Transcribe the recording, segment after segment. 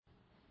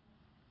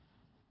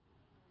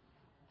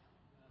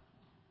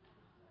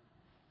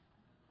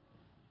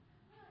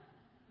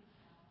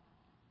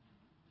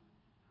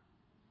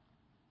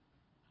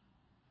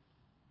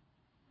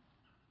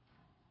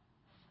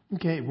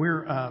Okay,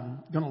 we're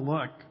going to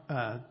look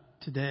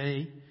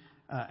today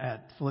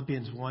at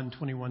Philippians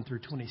 1:21 through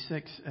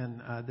 26, and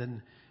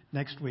then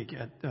next week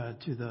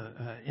to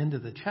the end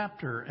of the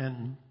chapter.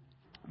 And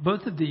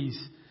both of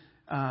these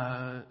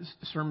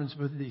sermons,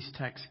 both of these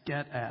texts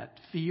get at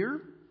fear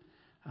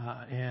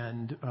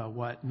and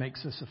what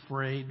makes us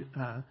afraid.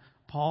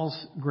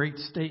 Paul's great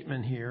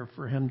statement here,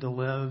 for him to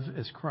live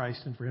as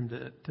Christ and for him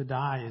to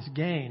die as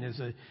gain, is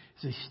a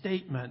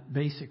statement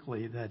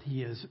basically that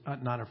he is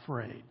not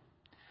afraid.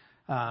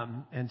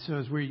 And so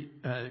as we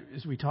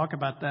talk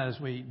about that, as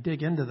we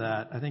dig into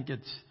that, I think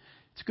it's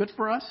good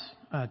for us,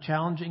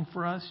 challenging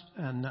for us,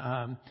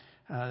 and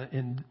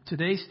in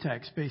today's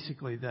text,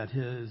 basically, that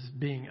his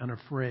being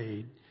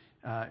unafraid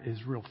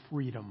is real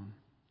freedom.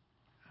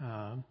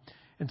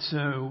 And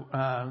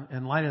so,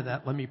 in light of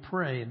that, let me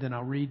pray, and then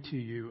I'll read to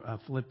you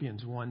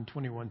Philippians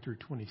 1:21 through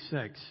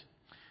 26.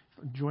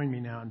 Join me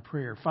now in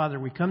prayer. Father,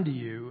 we come to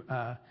you.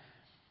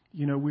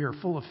 We are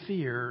full of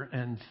fear,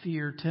 and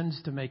fear tends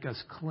to make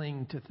us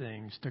cling to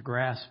things, to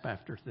grasp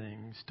after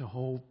things, to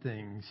hold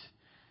things.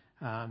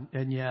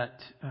 And yet,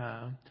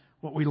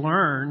 what we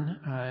learn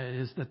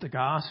is that the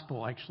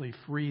gospel actually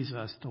frees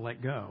us to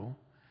let go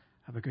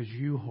because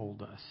you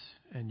hold us,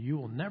 and you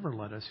will never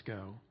let us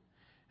go.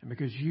 And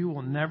because you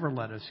will never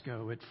let us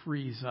go, it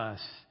frees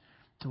us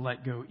to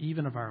let go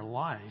even of our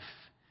life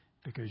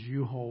because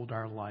you hold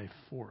our life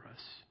for us.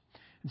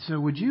 And so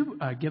would you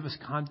give us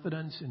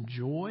confidence and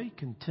joy,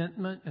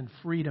 contentment, and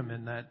freedom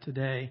in that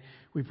today?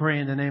 We pray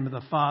in the name of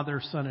the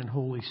Father, Son, and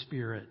Holy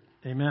Spirit.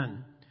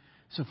 Amen.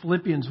 So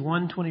Philippians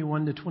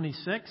 1:21 to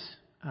 26.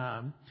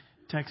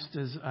 Text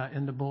is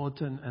in the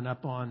bulletin and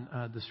up on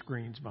the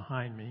screens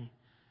behind me.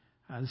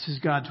 This is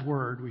God's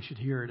Word. We should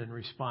hear it and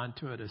respond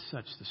to it as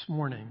such this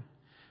morning.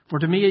 For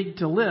to me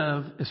to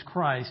live is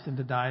Christ, and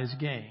to die is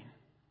gain.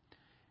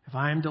 If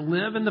I am to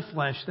live in the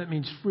flesh, that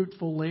means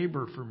fruitful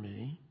labor for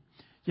me.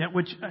 Yet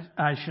which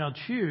I shall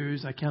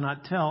choose, I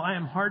cannot tell. I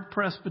am hard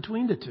pressed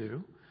between the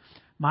two.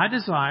 My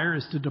desire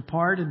is to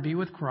depart and be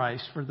with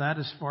Christ, for that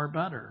is far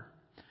better.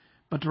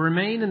 But to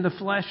remain in the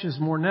flesh is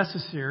more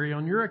necessary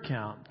on your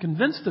account.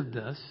 Convinced of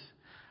this,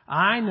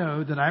 I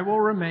know that I will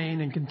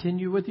remain and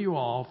continue with you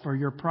all for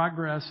your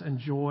progress and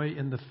joy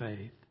in the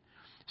faith,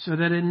 so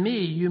that in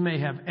me you may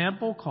have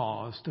ample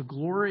cause to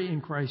glory in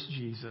Christ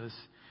Jesus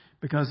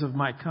because of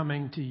my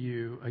coming to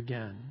you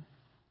again.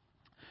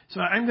 So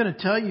I'm going to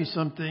tell you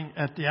something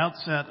at the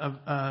outset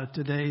of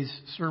today's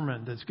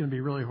sermon that's going to be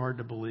really hard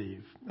to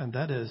believe. And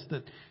that is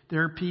that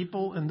there are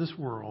people in this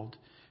world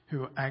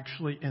who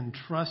actually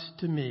entrust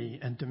to me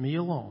and to me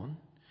alone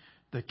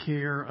the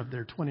care of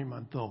their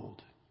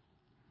 20-month-old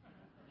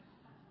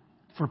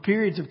for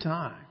periods of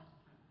time,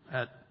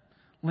 at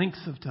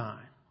lengths of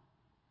time.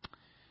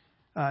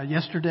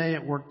 Yesterday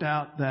it worked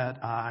out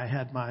that I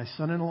had my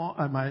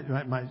son-in-law,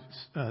 my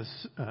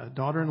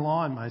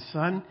daughter-in-law and my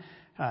son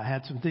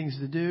had some things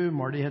to do.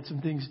 Marty had some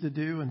things to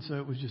do, and so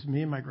it was just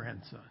me and my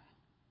grandson.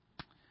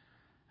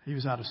 He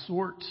was out of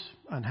sorts,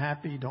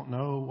 unhappy, don't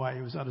know why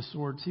he was out of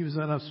sorts. He was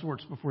out of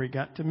sorts before he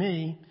got to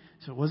me,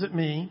 so it wasn't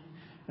me.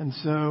 And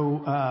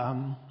so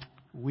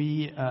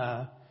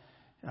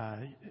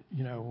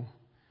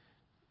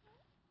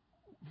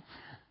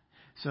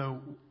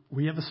so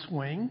we have a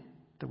swing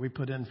that we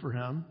put in for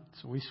him,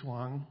 so we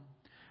swung.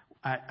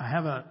 I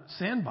have a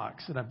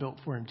sandbox that I built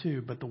for him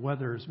too, but the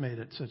weather has made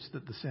it such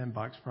that the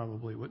sandbox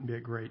probably wouldn't be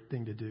a great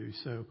thing to do.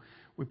 So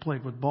we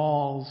played with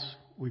balls,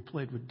 we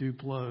played with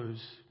Duplos,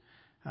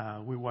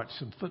 we watched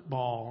some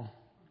football.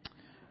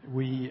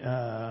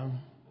 And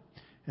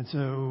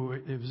so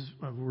it was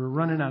we were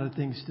running out of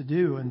things to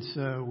do, and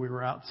so we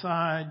were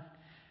outside.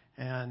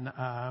 And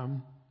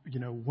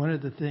one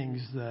of the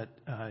things that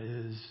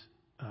is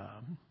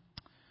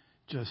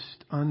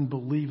just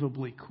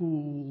unbelievably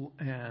cool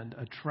and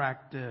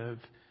attractive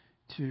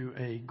to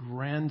a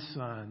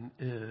grandson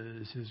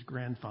is his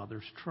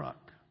grandfather's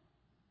truck.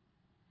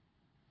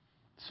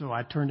 So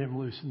I turned him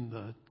loose in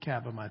the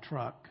cab of my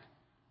truck,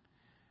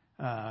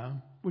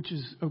 which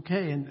is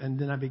okay. And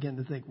then I began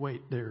to think,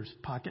 wait, there's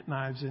pocket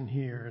knives in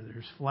here,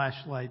 there's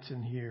flashlights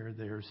in here,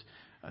 there's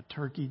a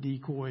turkey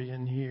decoy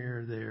in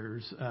here,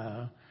 there's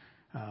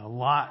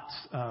lots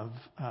of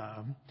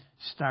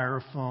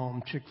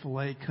styrofoam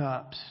Chick-fil-A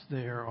cups.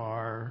 There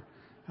are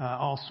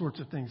all sorts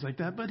of things like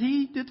that. But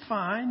he did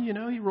fine.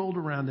 He rolled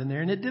around in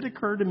there. And it did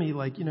occur to me,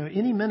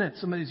 any minute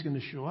somebody's going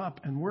to show up.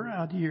 And we're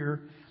out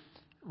here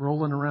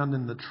rolling around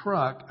in the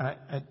truck.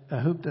 I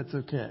hope that's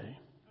okay.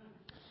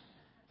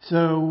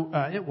 So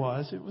it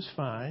was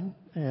fine.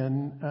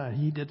 And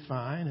he did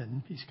fine.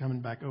 And he's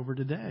coming back over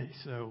today.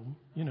 So,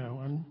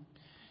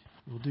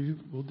 we'll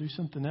do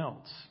something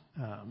else.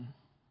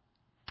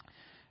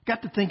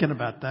 Got to thinking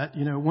about that.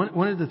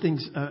 One of the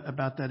things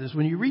about that is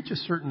when you reach a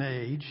certain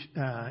age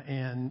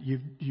and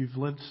you've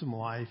lived some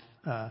life,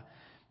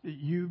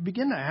 you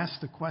begin to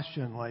ask the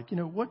question,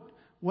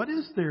 what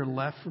is there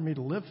left for me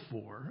to live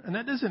for? And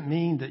that doesn't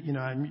mean that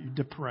I'm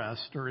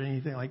depressed or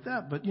anything like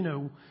that. But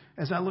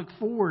as I look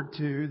forward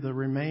to the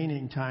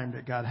remaining time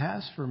that God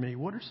has for me,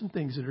 what are some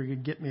things that are going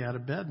to get me out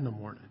of bed in the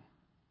morning?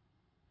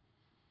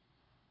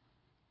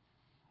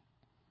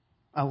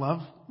 I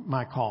love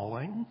my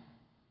calling.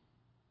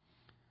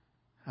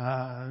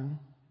 And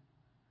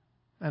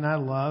I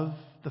love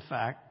the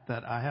fact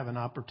that I have an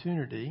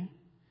opportunity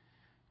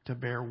to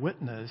bear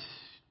witness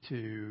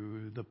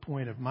to the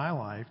point of my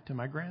life to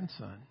my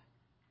grandson.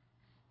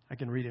 I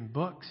can read him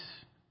books.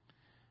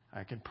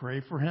 I can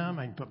pray for him.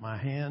 I can put my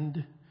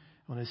hand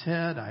on his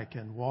head. I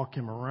can walk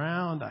him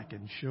around. I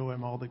can show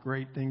him all the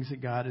great things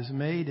that God has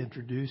made,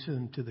 introduce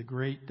him to the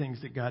great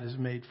things that God has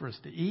made for us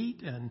to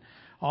eat, and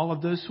all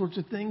of those sorts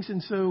of things.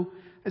 And so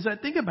as I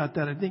think about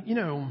that, I think,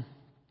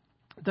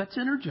 that's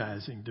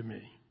energizing to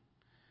me.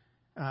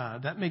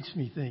 That makes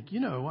me think,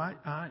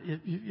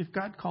 if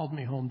God called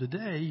me home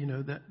today,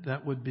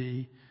 that would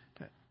be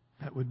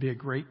a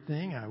great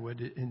thing. I would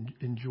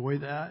enjoy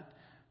that.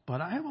 But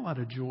I have a lot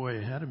of joy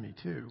ahead of me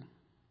too,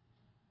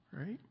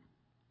 right?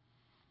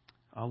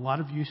 A lot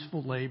of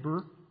useful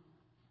labor.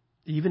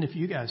 Even if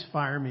you guys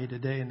fire me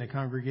today in the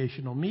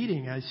congregational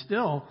meeting, I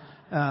still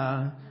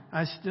have,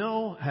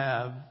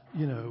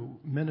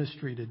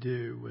 ministry to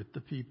do with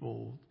the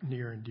people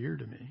near and dear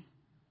to me.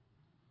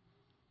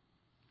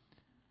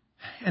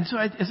 And so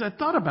as I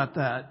thought about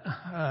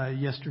that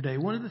yesterday,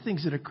 one of the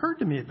things that occurred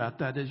to me about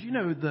that is,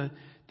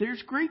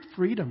 there's great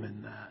freedom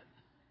in that.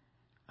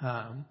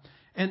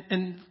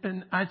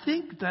 And I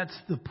think that's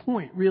the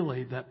point,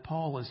 really, that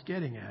Paul is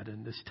getting at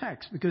in this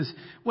text. Because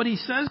what he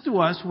says to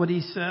us, what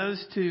he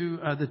says to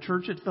the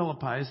church at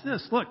Philippi is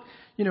this. Look,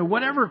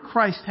 whatever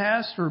Christ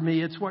has for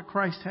me, it's what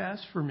Christ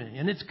has for me.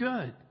 And it's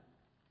good.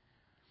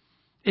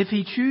 If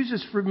he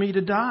chooses for me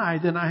to die,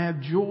 then I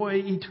have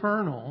joy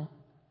eternal.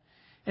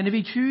 And if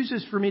he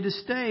chooses for me to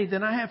stay,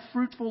 then I have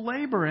fruitful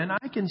labor, and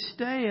I can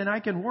stay, and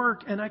I can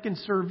work, and I can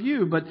serve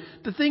you. But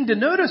the thing to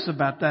notice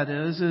about that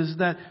is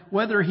that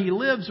whether he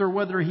lives or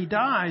whether he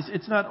dies,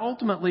 it's not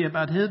ultimately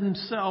about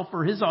himself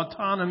or his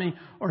autonomy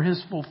or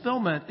his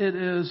fulfillment. It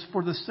is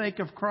for the sake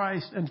of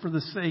Christ and for the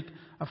sake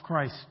of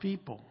Christ's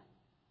people.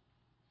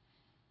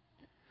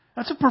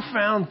 That's a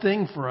profound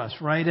thing for us,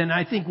 right? And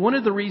I think one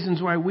of the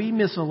reasons why we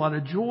miss a lot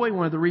of joy,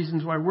 one of the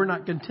reasons why we're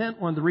not content,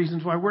 one of the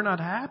reasons why we're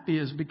not happy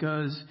is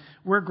because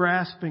we're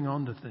grasping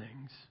onto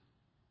things.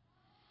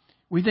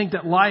 We think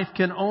that life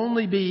can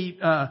only be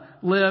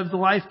lived,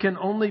 life can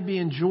only be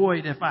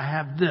enjoyed if I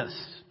have this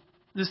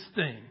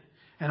thing.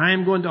 And I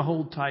am going to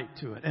hold tight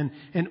to it.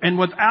 And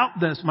without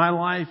this, my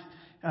life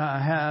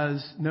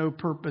has no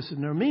purpose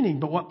and no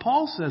meaning. But what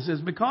Paul says is,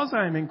 because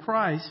I am in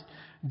Christ,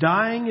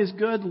 dying is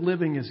good,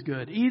 living is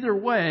good. Either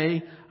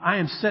way, I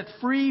am set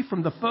free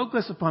from the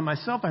focus upon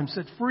myself. I'm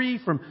set free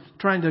from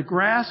trying to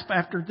grasp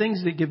after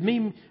things that give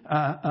me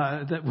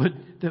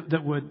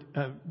that would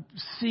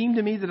seem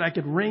to me that I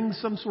could wring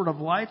some sort of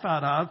life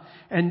out of.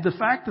 And the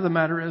fact of the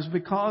matter is,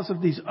 because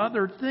of these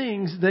other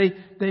things,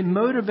 they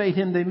motivate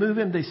him, they move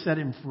him, they set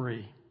him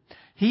free.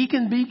 He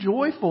can be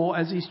joyful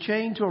as he's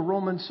chained to a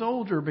Roman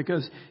soldier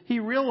because he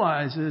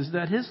realizes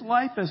that his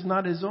life is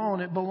not his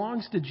own. It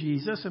belongs to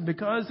Jesus. And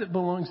because it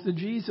belongs to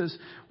Jesus,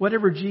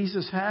 whatever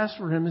Jesus has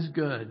for him is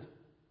good.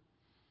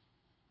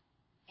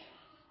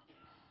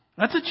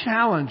 That's a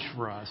challenge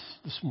for us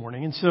this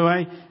morning. And so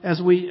as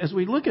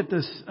we look at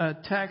this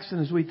text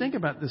and as we think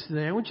about this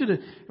today, I want you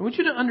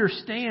to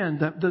understand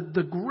that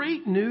the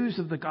great news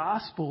of the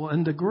gospel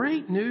and the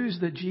great news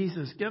that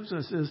Jesus gives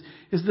us is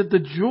that the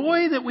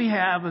joy that we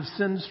have of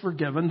sins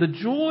forgiven, the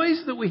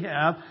joys that we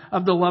have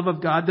of the love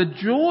of God, the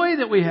joy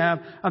that we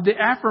have of the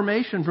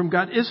affirmation from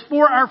God is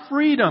for our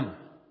freedom.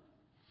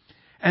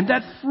 And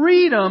that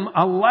freedom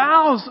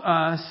allows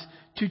us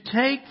to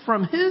take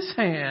from His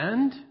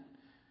hand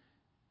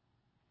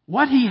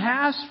what He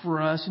has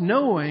for us,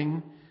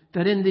 knowing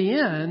that in the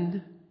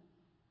end,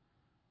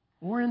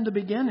 or in the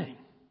beginning,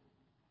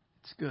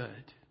 it's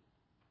good.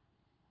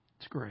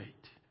 It's great.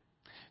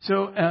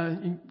 So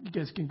you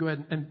guys can go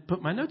ahead and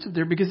put my notes up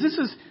there, because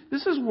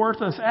this is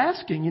worth us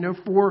asking.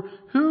 For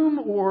whom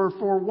or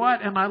for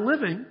what am I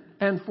living,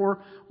 and for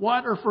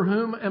what or for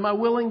whom am I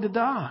willing to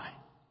die?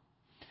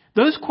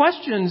 Those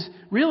questions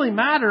really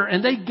matter,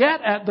 and they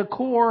get at the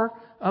core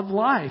of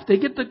life. They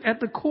get at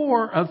the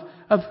core of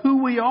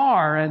who we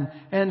are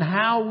and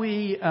how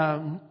we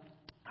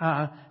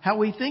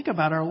think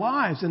about our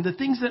lives and the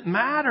things that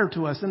matter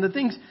to us and the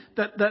things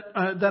that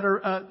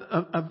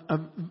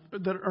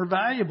are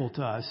valuable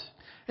to us.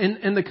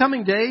 In the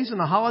coming days and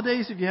the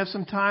holidays, if you have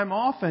some time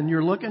off and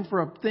you're looking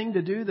for a thing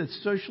to do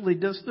that's socially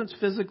distant,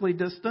 physically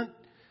distant,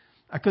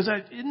 because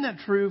isn't that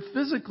true?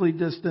 Physically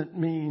distant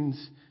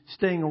means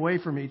staying away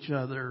from each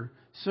other.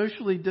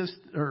 Physically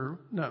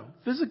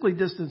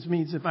distance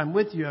means if I'm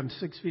with you, I'm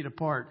 6 feet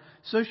apart.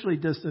 Socially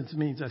distance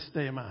means I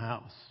stay in my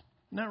house.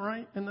 Isn't that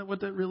right? Isn't that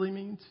what that really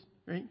means?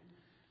 Right?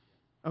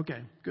 Okay,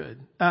 good.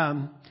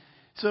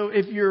 So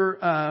if you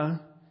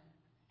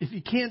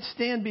can't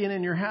stand being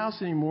in your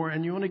house anymore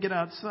and you want to get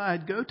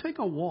outside, go take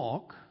a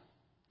walk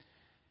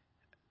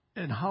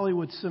in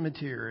Hollywood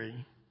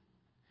Cemetery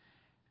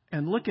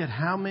and look at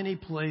how many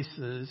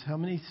places, how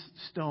many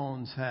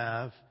stones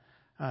have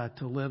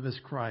to live as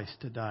Christ,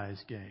 to die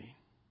as gain.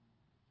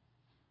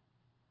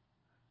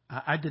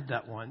 I did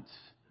that once.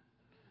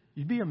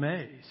 You'd be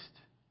amazed.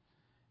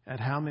 at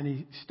how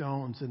many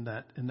stones in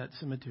that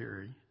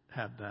cemetery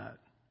have that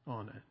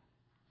on it.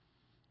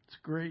 It's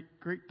a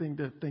great thing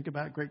to think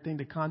about, great thing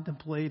to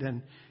contemplate.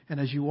 And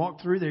as you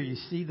walk through there, you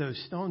see those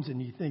stones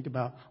and you think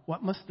about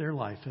what must their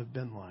life have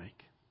been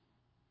like?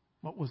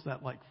 What was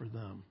that like for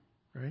them,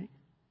 right?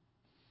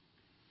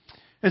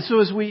 And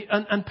so as we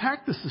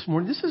unpack this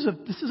morning, this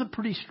is a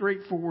pretty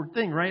straightforward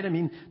thing, right? I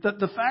mean,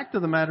 the fact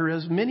of the matter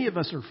is many of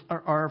us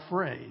are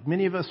afraid.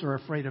 Many of us are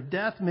afraid of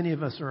death. Many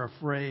of us are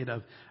afraid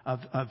of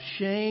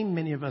shame.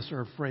 Many of us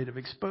are afraid of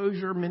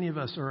exposure. Many of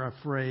us are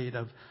afraid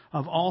of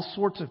all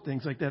sorts of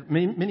things like that.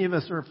 Many of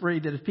us are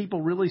afraid that if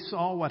people really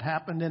saw what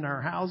happened in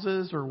our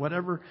houses or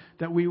whatever,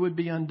 that we would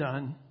be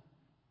undone.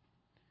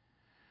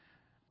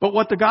 But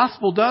what the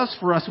gospel does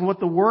for us and what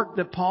the work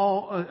that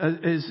Paul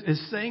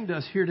is saying to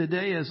us here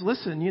today is,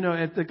 listen,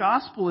 if the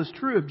gospel is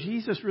true, if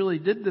Jesus really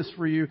did this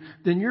for you,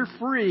 then you're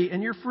free,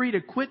 and you're free to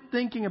quit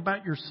thinking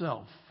about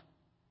yourself.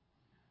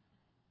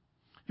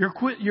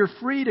 You're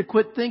free to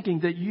quit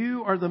thinking that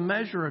you are the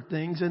measure of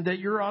things and that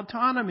your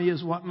autonomy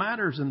is what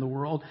matters in the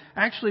world.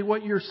 Actually,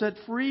 what you're set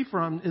free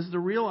from is to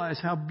realize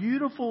how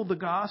beautiful the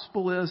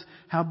gospel is,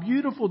 how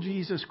beautiful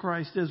Jesus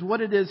Christ is,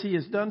 what it is He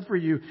has done for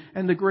you,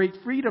 and the great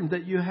freedom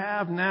that you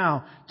have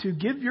now to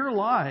give your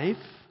life,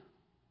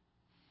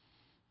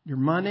 your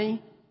money,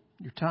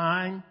 your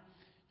time,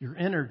 your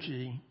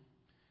energy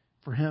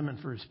for Him and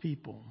for His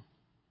people.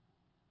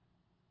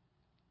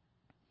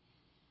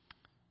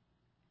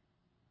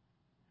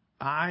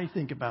 I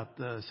think about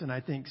this, and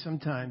I think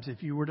sometimes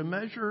if you were to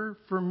measure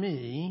for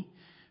me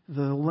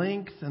the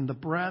length and the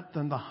breadth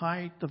and the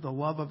height of the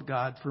love of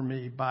God for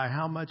me by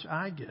how much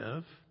I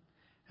give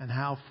and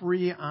how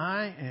free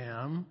I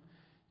am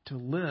to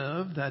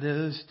live, that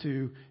is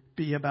to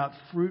be about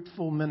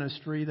fruitful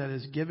ministry, that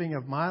is giving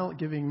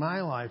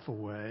my life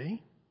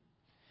away.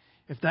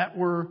 If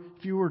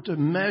you were to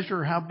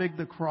measure how big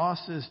the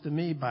cross is to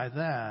me by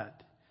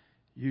that,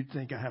 you'd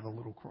think I have a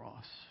little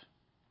cross,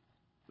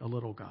 a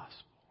little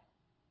gospel.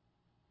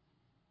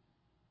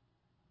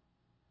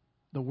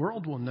 The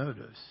world will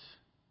notice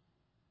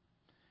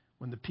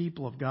when the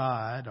people of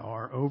God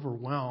are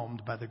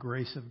overwhelmed by the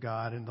grace of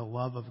God and the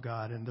love of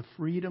God and the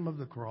freedom of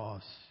the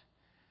cross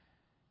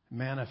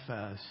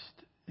manifest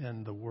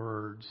in the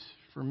words,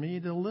 "For me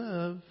to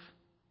live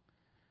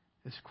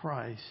is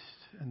Christ,"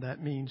 and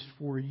that means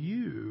for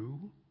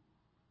you,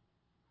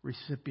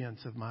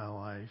 recipients of my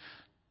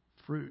life,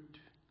 fruit,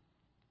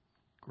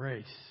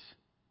 grace,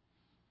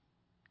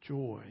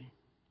 joy,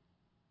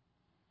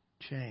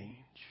 change,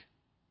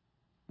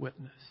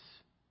 witness.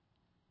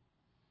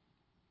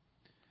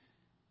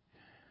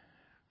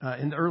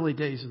 In the early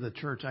days of the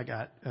church, I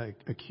got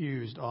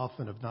accused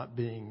often of not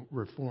being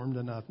Reformed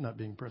enough, not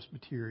being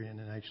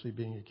Presbyterian, and actually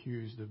being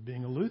accused of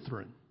being a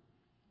Lutheran.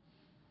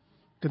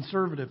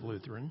 Conservative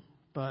Lutheran,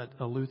 but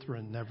a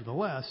Lutheran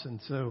nevertheless.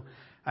 And so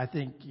I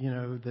think,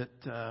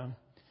 that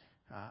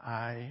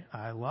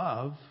I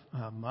love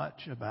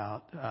much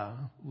about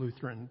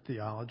Lutheran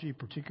theology,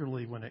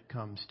 particularly when it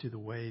comes to the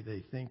way they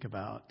think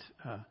about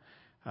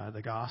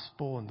the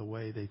gospel and the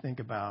way they think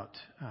about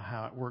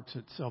how it works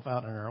itself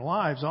out in our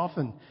lives.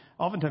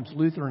 Oftentimes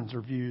Lutherans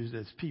are viewed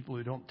as people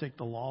who don't take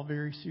the law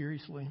very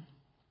seriously.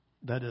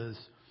 That is,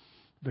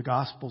 the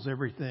gospel's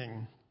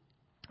everything,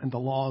 and the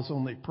law's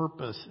only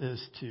purpose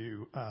is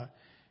to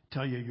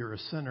tell you you're a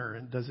sinner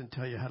and doesn't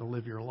tell you how to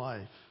live your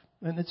life.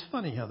 And it's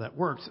funny how that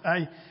works.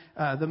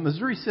 The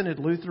Missouri Synod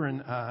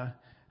Lutheran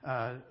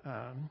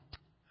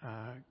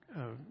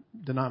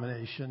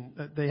denomination,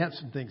 they have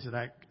some things that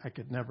I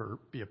could never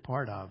be a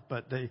part of,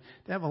 but they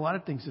have a lot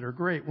of things that are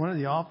great. One of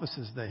the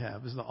offices they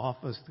have is the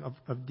office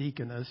of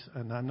deaconess,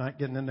 and I'm not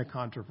getting into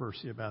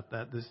controversy about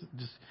that. This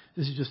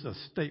is just a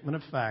statement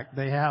of fact.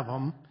 They have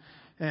them,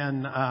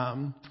 and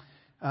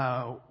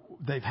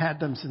they've had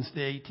them since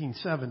the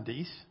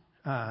 1870s.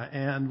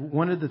 And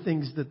one of the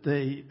things that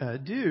they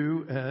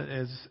do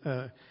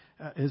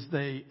is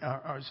they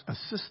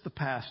assist the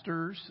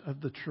pastors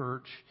of the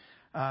church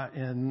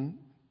in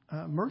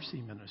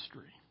mercy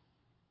ministry.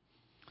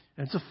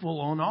 And it's a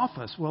full-on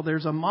office. Well,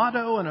 there's a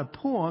motto and a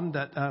poem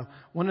that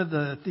one of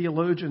the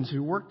theologians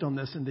who worked on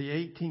this in the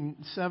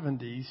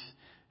 1870s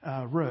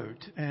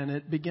wrote, and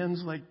it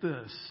begins like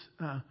this: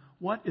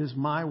 "What is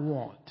my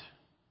want?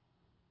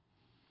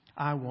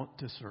 I want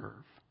to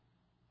serve."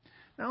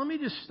 Now, let me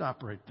just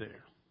stop right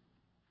there.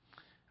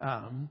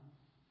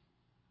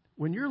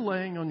 When you're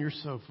laying on your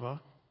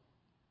sofa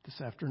this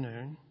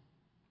afternoon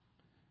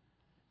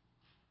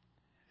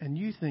and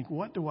you think,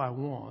 what do I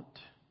want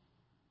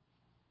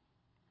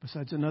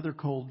besides another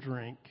cold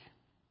drink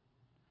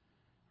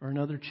or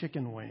another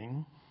chicken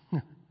wing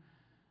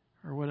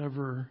or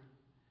whatever,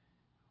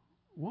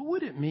 what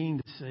would it mean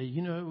to say,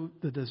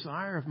 the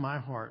desire of my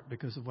heart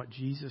because of what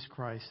Jesus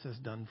Christ has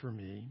done for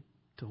me,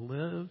 to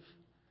live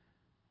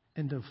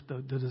and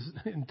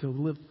to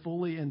live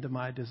fully into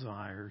my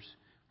desires,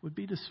 would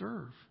be to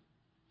serve.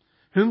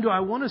 Whom do I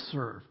want to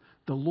serve?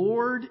 The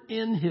Lord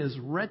in His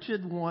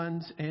wretched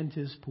ones and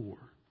His poor.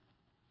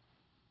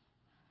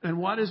 And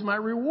what is my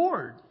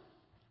reward?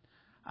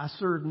 I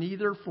serve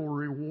neither for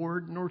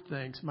reward nor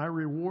thanks. My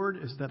reward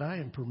is that I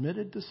am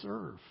permitted to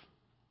serve.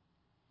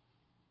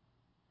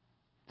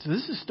 So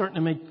this is starting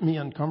to make me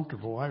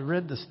uncomfortable. I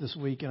read this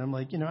week, and I'm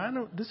like,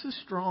 this is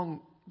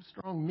strong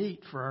meat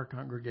for our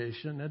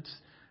congregation. It's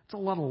a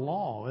lot of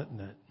law,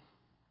 isn't it?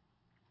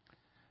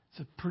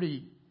 It's a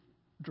pretty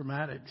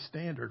dramatic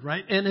standard,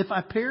 right? And if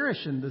I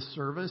perish in this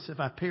service,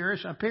 I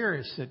perish,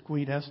 said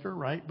Queen Esther,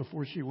 right,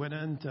 before she went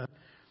in to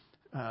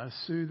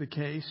sue the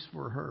case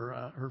for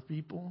her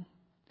people.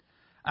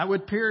 I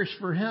would perish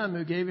for him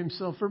who gave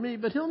himself for me,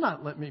 but he'll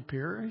not let me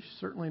perish,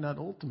 certainly not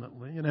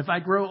ultimately. And if I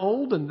grow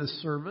old in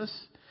this service,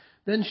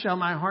 then shall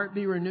my heart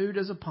be renewed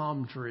as a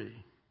palm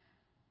tree.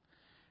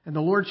 And the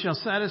Lord shall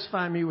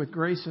satisfy me with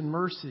grace and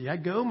mercy. I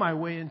go my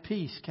way in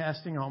peace,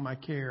 casting all my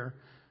care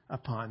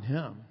upon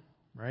him,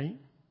 right?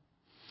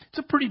 It's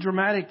a pretty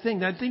dramatic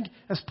thing. I think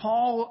as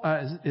Paul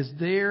is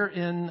there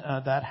in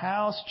that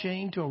house,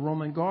 chained to a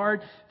Roman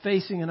guard,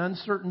 facing an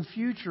uncertain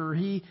future,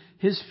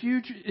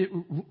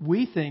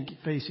 we think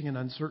facing an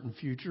uncertain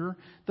future.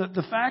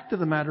 The fact of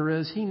the matter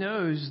is he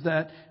knows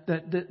that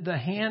the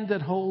hand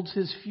that holds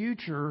his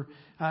future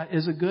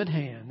is a good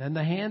hand. And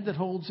the hand that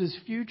holds his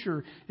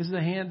future is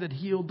the hand that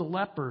healed the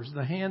lepers,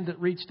 the hand that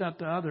reached out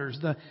to others.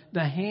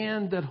 The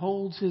hand that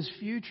holds his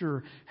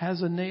future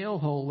has a nail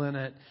hole in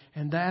it.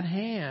 And that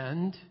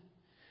hand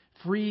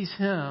frees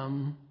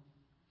him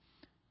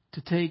to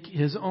take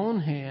his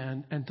own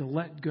hand and to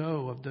let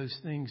go of those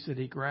things that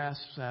he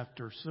grasps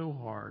after so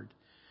hard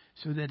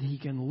so that he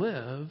can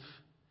live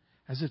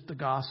as if the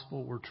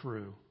gospel were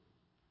true.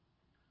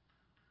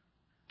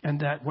 And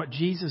that what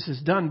Jesus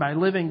has done by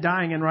living,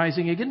 dying, and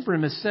rising again for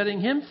him is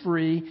setting him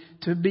free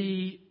to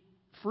be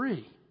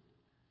free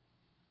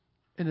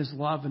in his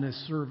love and his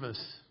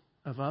service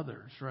of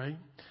others, right?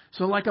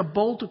 So like a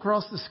bolt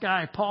across the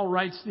sky, Paul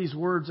writes these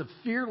words of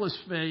fearless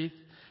faith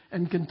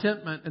and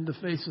contentment in the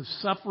face of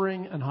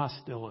suffering and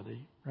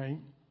hostility, right?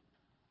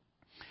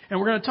 And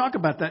we're going to talk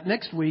about that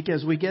next week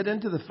as we get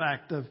into the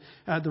fact of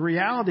the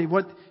reality of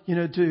what,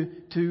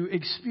 to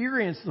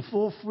experience the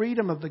full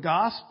freedom of the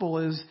gospel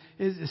is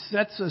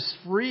sets us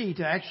free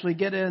to actually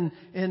get in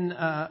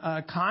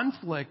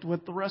conflict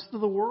with the rest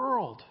of the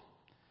world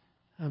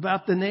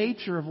about the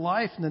nature of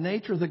life and the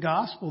nature of the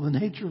gospel, the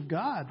nature of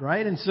God,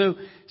 right? And so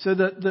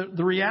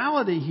the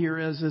reality here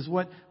is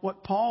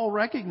what Paul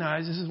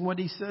recognizes and what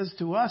he says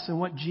to us and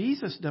what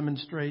Jesus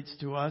demonstrates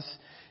to us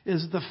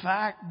is the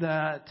fact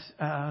that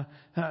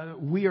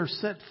we are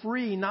set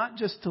free not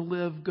just to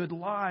live good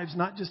lives,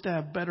 not just to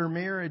have better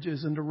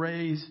marriages and to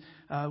raise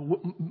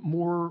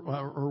more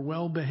or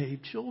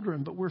well-behaved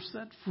children, but we're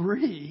set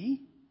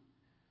free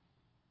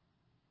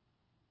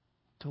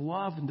to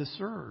love and to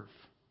serve.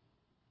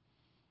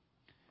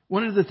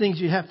 One of the things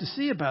you have to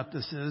see about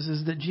this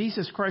is that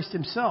Jesus Christ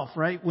himself,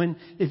 right?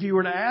 If you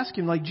were to ask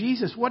him, like,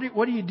 Jesus, what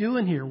are you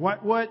doing here?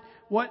 What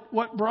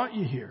brought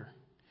you here?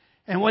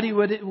 And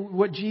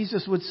what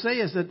Jesus would say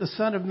is that the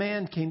Son of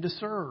Man came to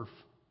serve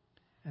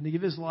and to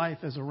give his life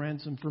as a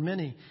ransom for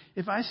many.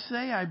 If I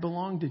say I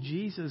belong to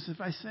Jesus, if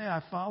I say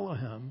I follow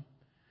him,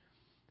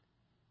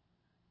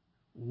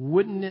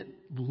 wouldn't it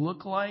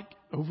look like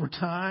over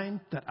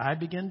time that I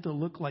begin to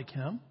look like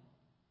him?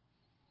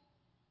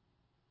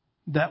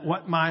 That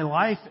what my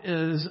life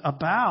is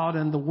about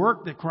and the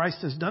work that Christ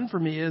has done for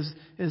me is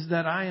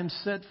that I am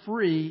set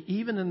free,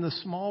 even in the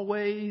small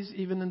ways,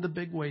 even in the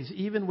big ways,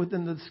 even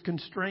within the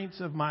constraints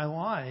of my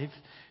life,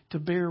 to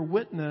bear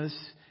witness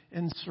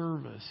in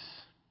service,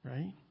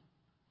 right?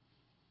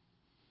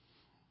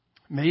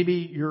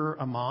 Maybe you're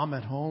a mom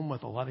at home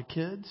with a lot of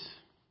kids.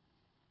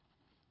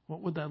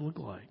 What would that look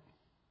like?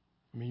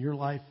 I mean, your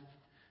life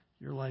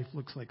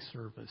looks like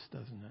service,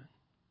 doesn't it?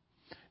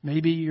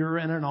 Maybe you're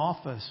in an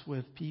office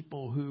with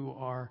people who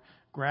are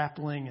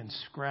grappling and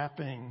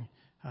scrapping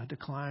to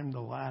climb the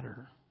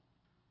ladder.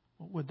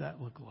 What would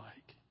that look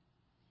like?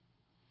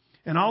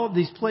 In all of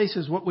these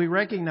places, what we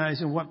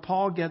recognize and what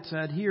Paul gets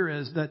at here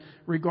is that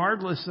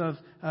regardless of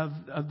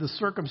the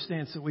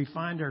circumstance that we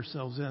find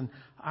ourselves in,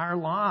 our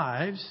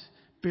lives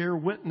bear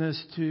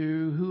witness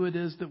to who it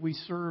is that we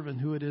serve and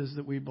who it is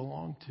that we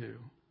belong to.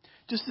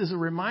 Just as a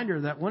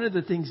reminder that one of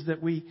the things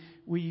that we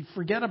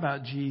forget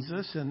about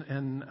Jesus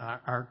and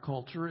our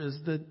culture is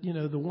that,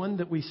 the one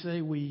that we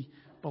say we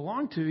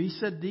belong to, he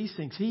said these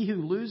things. He who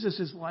loses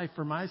his life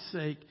for my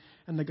sake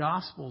and the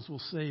gospel's will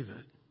save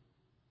it.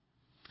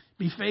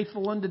 Be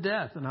faithful unto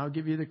death and I'll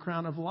give you the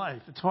crown of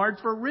life. It's hard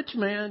for a rich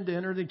man to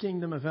enter the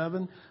kingdom of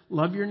heaven.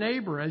 Love your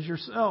neighbor as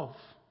yourself.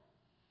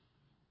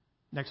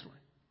 Next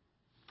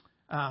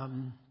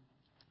one.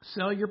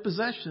 Sell your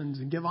possessions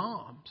and give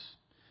alms.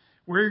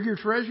 Where your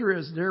treasure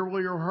is, there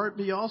will your heart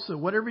be also.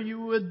 Whatever you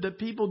would that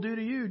people do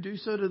to you, do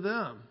so to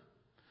them.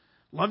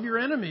 Love your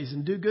enemies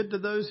and do good to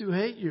those who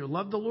hate you.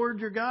 Love the Lord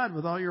your God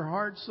with all your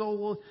heart,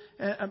 soul,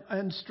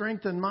 and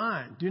strength and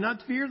mind. Do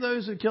not fear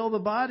those who kill the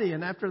body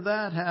and after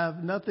that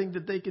have nothing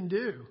that they can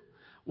do.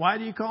 Why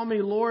do you call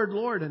me Lord,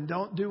 Lord, and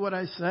don't do what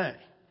I say?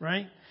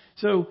 Right?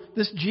 So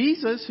this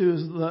Jesus, who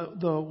is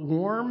the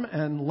warm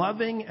and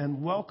loving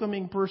and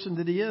welcoming person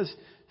that he is,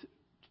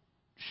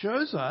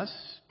 shows us,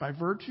 by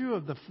virtue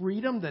of the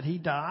freedom that he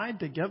died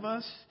to give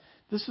us,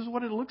 this is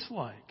what it looks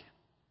like.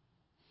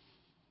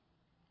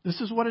 This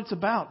is what it's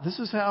about. This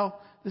is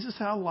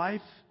how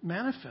life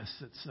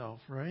manifests itself,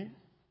 right?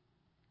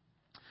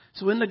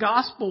 So in the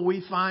gospel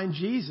we find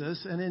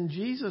Jesus, and in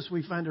Jesus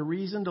we find a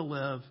reason to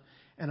live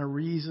and a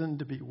reason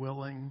to be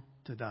willing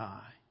to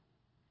die.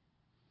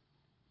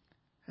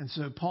 And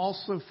so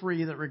Paul's so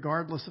free that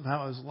regardless of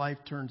how his life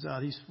turns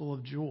out, he's full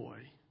of joy,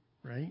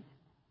 right?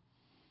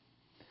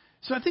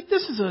 So I think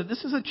this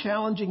is a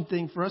challenging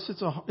thing for us.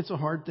 It's a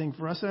hard thing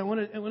for us. And I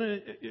want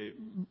to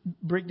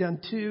break down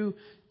two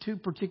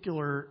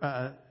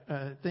particular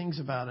things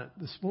about it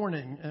this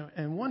morning.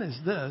 And one is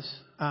this.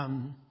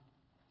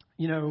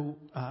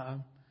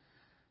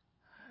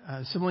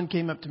 Someone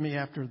came up to me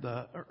after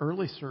the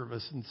early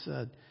service and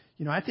said,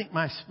 I think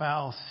my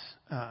spouse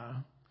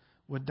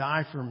would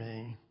die for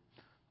me,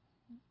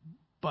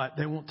 but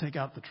they won't take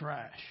out the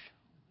trash.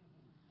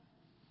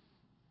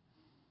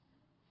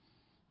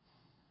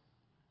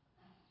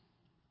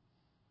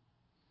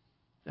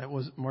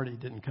 Marty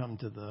didn't come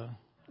to the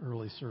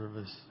early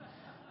service,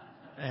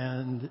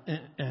 and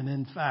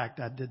in fact,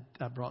 I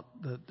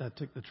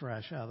took the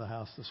trash out of the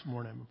house this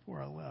morning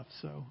before I left.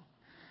 So,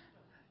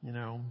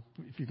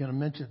 if you're going to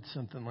mention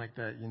something like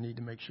that, you need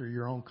to make sure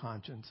your own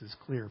conscience is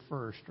clear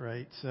first,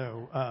 right?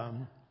 So,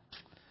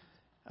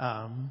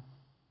 I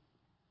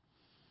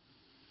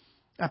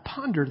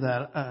pondered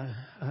that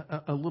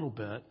a little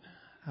bit.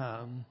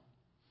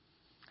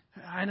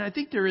 And I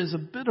think there is a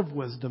bit of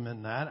wisdom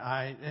in that.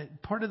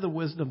 Part of the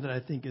wisdom that I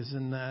think is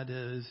in that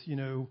is,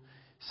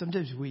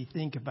 sometimes we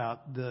think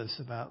about this,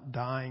 about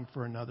dying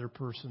for another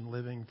person,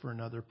 living for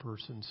another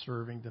person,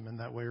 serving them in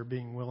that way, or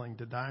being willing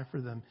to die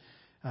for them,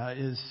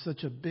 is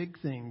such a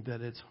big thing that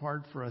it's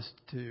hard for us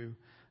to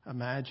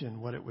imagine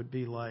what it would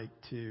be like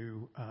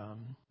to,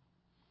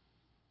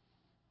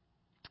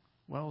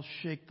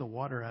 shake the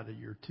water out of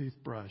your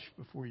toothbrush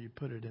before you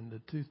put it in the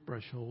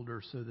toothbrush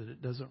holder so that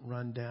it doesn't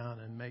run down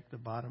and make the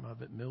bottom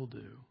of it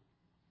mildew.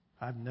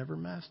 I've never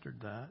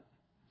mastered that.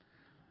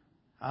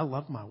 I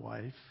love my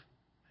wife,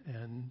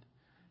 and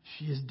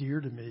she is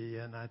dear to me,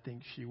 and I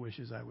think she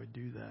wishes I would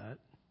do that,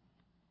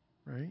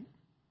 right?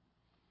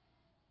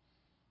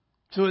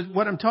 So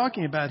what I'm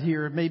talking about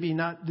here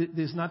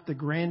is not the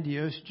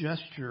grandiose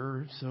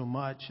gesture so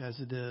much as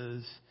it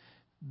is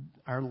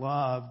our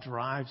love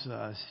drives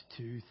us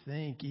to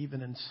think,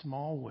 even in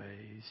small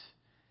ways,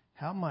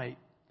 how might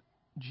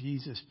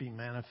Jesus be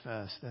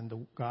manifest and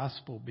the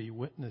gospel be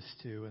witnessed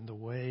to in the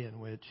way in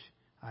which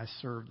I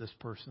serve this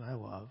person I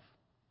love.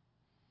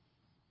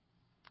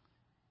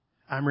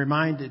 I'm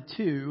reminded,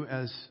 too,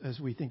 as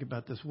we think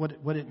about this, what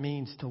it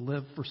means to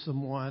live for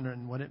someone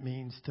and what it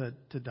means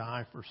to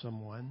die for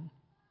someone.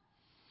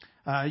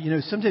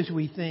 Sometimes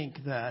we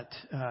think that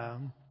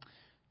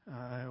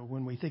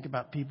when we think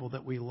about people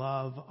that we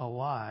love a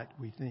lot,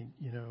 we think,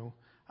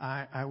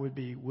 I would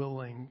be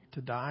willing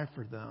to die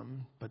for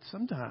them. But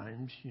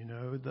sometimes,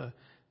 the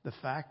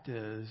fact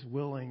is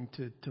willing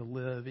to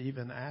live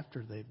even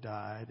after they've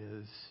died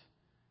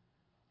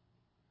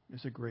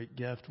is a great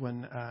gift.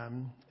 When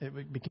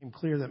it became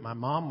clear that my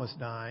mom was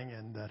dying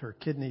and that her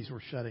kidneys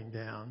were shutting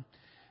down,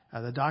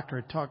 the doctor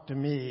had talked to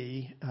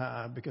me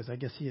because I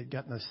guess he had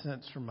gotten a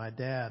sense from my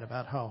dad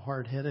about how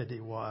hard-headed he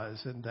was,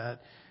 and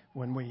that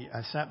when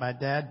I sat my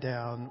dad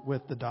down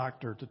with the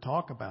doctor to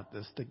talk about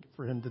this,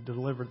 for him to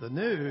deliver the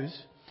news,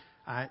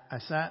 I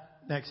sat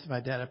next to my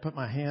dad. I put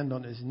my hand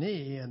on his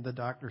knee, and the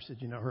doctor said,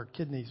 her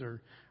kidneys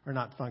are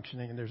not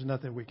functioning, and there's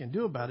nothing we can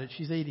do about it.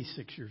 She's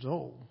 86 years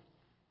old.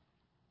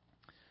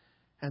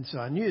 And so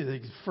I knew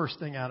the first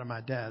thing out of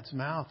my dad's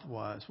mouth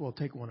was, well,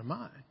 take one of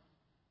mine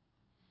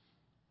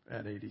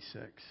at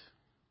 86.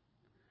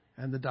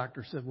 And the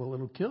doctor said, well,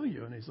 it'll kill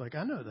you. And he's like,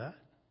 I know that.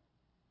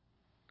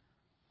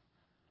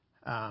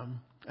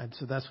 And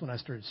so that's when I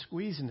started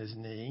squeezing his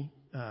knee,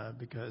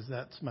 because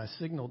that's my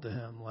signal to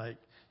him, like,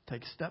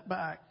 take a step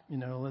back,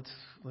 let's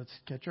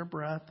catch our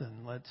breath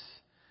and let's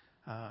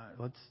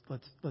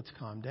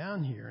calm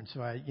down here. And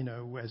so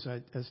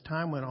as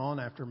time went on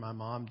after my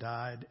mom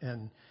died,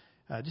 and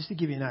just to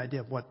give you an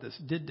idea of what this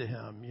did to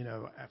him,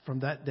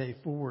 from that day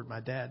forward, my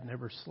dad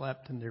never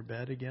slept in their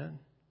bed again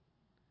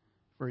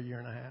for a year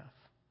and a half.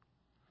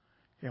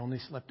 He only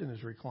slept in his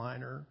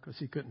recliner because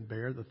he couldn't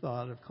bear the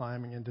thought of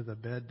climbing into the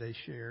bed they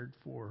shared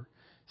for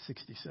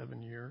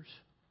 67 years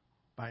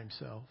by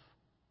himself.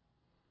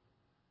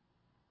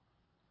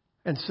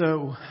 And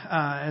so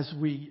as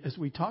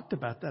we talked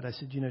about that, I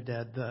said,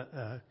 Dad,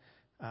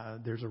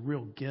 there's a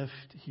real gift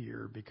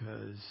here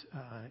because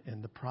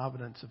in the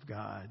providence of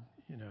God,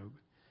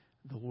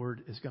 the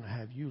Lord is going to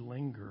have you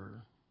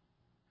linger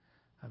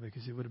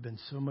because it would have been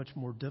so much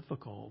more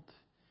difficult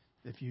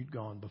if you'd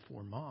gone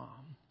before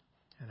Mom.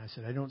 And I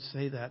said, I don't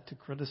say that to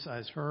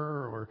criticize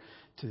her or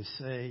to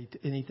say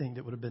anything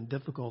that would have been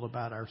difficult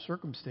about our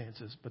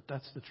circumstances, but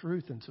that's the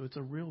truth, and so it's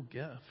a real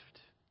gift.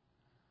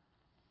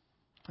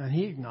 And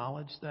he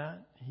acknowledged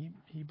that.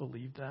 He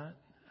believed that.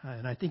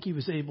 And I think he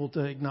was able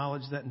to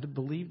acknowledge that and to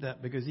believe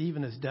that because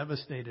even as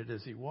devastated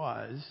as he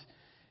was,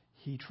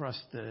 he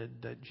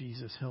trusted that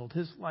Jesus held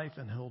his life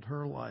and held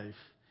her life.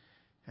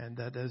 And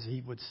that, as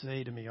he would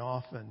say to me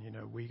often,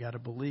 we got to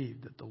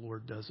believe that the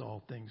Lord does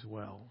all things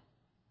well.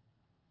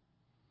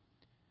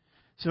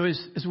 So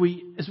as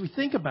we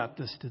think about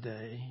this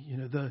today,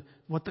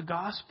 what the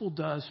gospel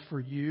does for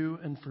you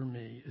and for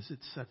me is it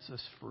sets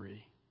us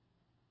free.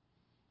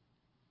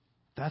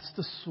 That's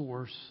the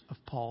source of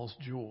Paul's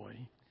joy.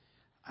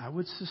 I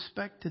would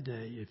suspect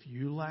today, if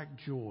you lack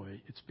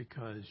joy, it's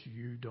because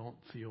you don't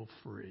feel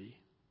free.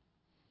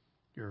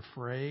 You're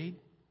afraid,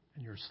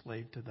 and you're a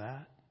slave to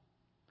that.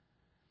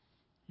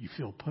 You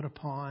feel put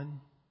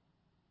upon.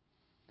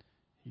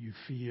 You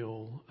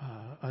feel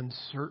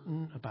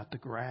uncertain about the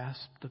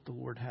grasp that the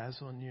Lord has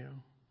on you.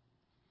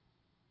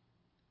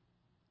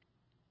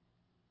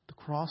 The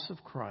cross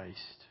of Christ,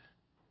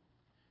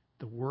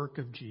 the work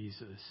of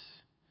Jesus,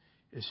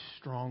 is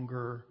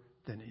stronger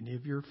than any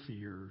of your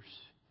fears.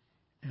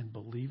 And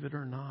believe it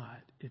or not,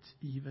 it's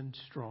even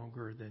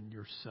stronger than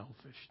your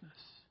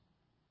selfishness.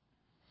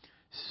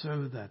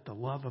 So that the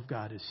love of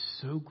God is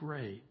so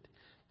great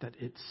that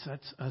it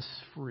sets us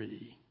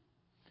free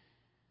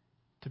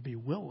to be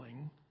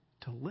willing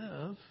to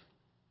live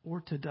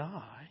or to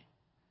die.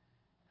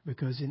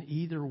 Because in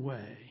either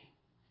way,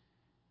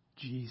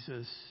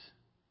 Jesus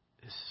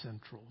is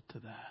central to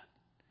that.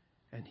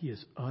 And he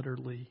is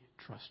utterly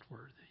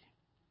trustworthy.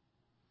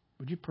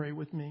 Would you pray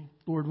with me?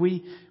 Lord,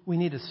 we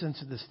need a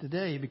sense of this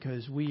today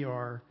because we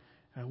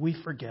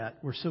forget.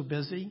 We're so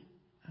busy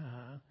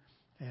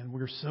and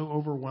we're so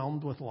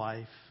overwhelmed with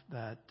life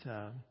that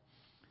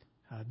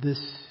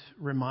this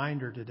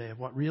reminder today of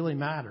what really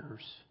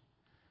matters,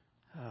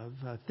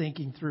 of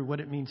thinking through what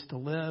it means to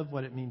live,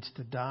 what it means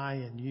to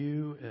die in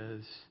you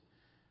is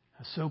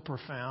so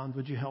profound.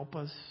 Would you help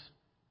us?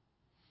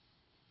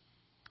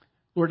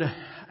 Lord,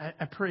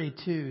 I pray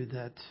too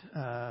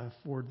that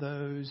for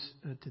those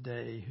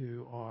today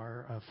who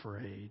are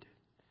afraid,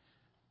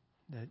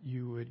 that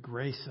you would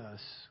grace us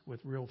with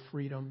real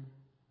freedom.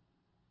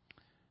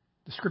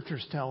 The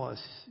scriptures tell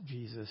us,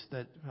 Jesus,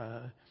 that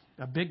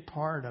a big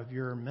part of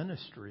your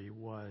ministry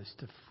was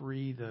to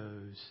free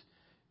those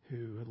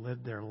who had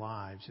lived their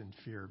lives in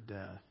fear of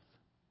death.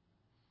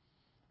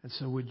 And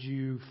so would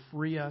you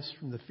free us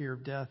from the fear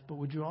of death, but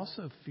would you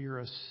also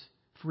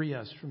free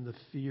us from the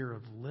fear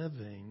of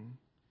living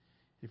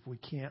if we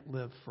can't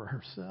live for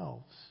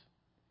ourselves?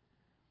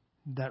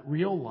 That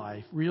real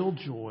life, real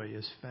joy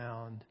is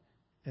found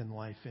in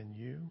life in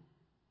you.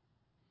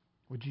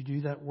 Would you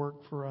do that work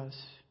for us?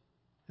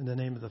 In the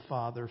name of the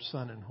Father,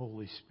 Son, and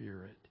Holy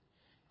Spirit.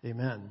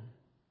 Amen.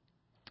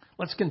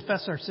 Let's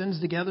confess our sins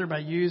together by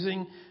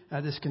using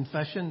this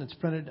confession that's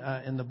printed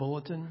in the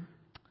bulletin.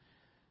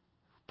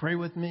 Pray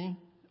with me.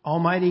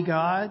 Almighty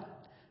God,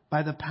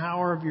 by the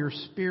power of your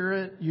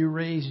Spirit, you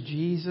raised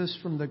Jesus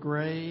from the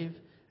grave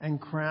and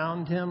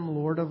crowned him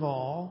Lord of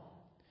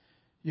all.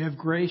 You have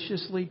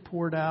graciously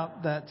poured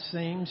out that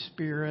same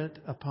Spirit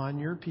upon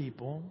your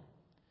people.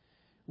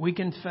 We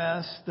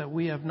confess that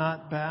we have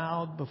not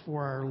bowed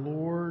before our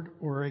Lord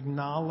or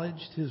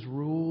acknowledged his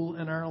rule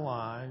in our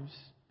lives.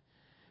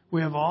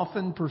 We have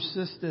often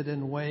persisted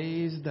in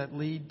ways that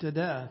lead to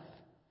death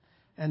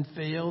and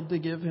failed to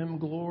give him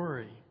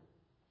glory.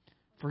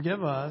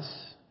 Forgive us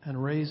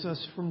and raise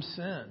us from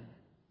sin.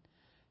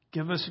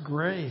 Give us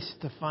grace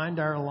to find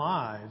our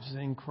lives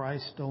in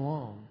Christ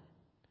alone.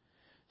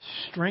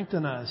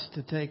 Strengthen us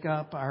to take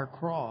up our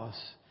cross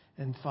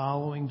in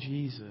following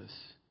Jesus,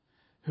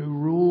 who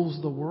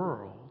rules the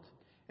world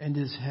and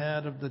is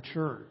head of the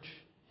church,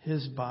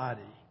 his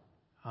body.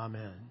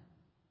 Amen.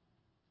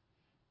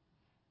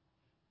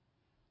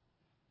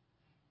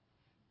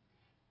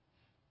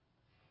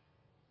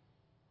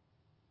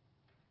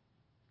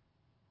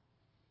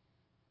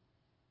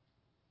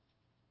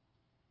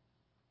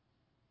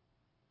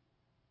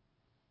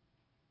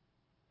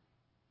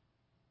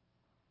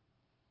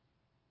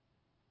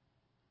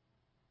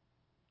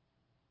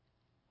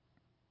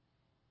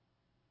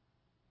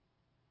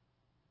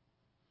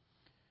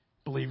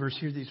 Believers,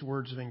 hear these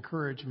words of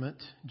encouragement.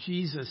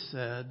 Jesus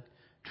said,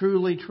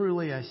 "Truly,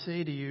 truly, I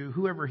say to you,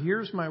 whoever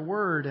hears my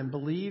word and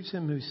believes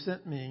him who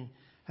sent me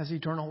has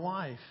eternal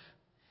life.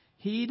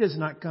 He does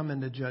not come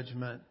into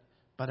judgment,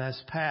 but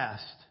has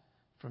passed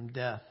from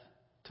death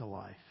to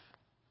life."